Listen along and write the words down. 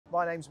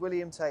My name's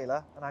William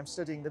Taylor and I'm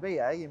studying the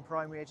BA in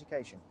Primary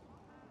Education.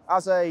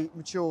 As a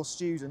mature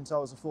student, I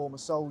was a former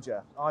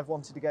soldier. I've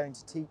wanted to go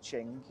into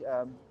teaching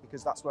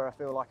because that's where I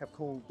feel like I've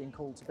been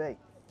called to be.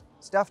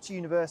 Staffordshire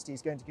University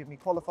is going to give me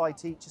qualified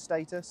teacher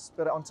status,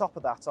 but on top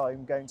of that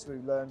I'm going to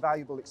learn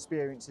valuable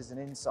experiences and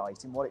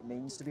insight in what it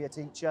means to be a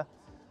teacher.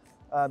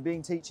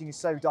 Being teaching is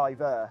so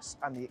diverse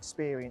and the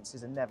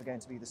experiences are never going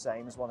to be the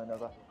same as one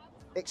another.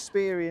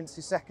 Experience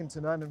is second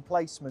to none and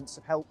placements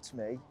have helped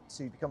me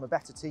to become a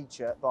better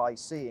teacher by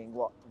seeing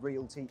what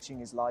real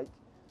teaching is like.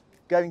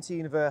 Going to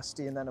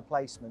university and then a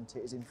placement,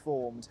 it has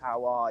informed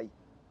how I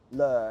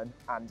learn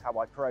and how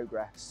I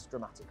progress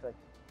dramatically.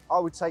 I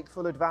would take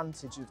full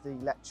advantage of the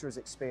lecturer's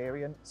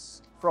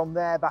experience. From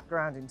their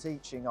background in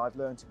teaching, I've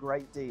learned a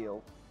great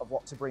deal of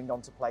what to bring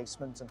onto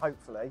placement and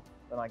hopefully,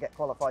 when I get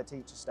qualified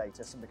teacher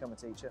status and become a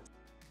teacher.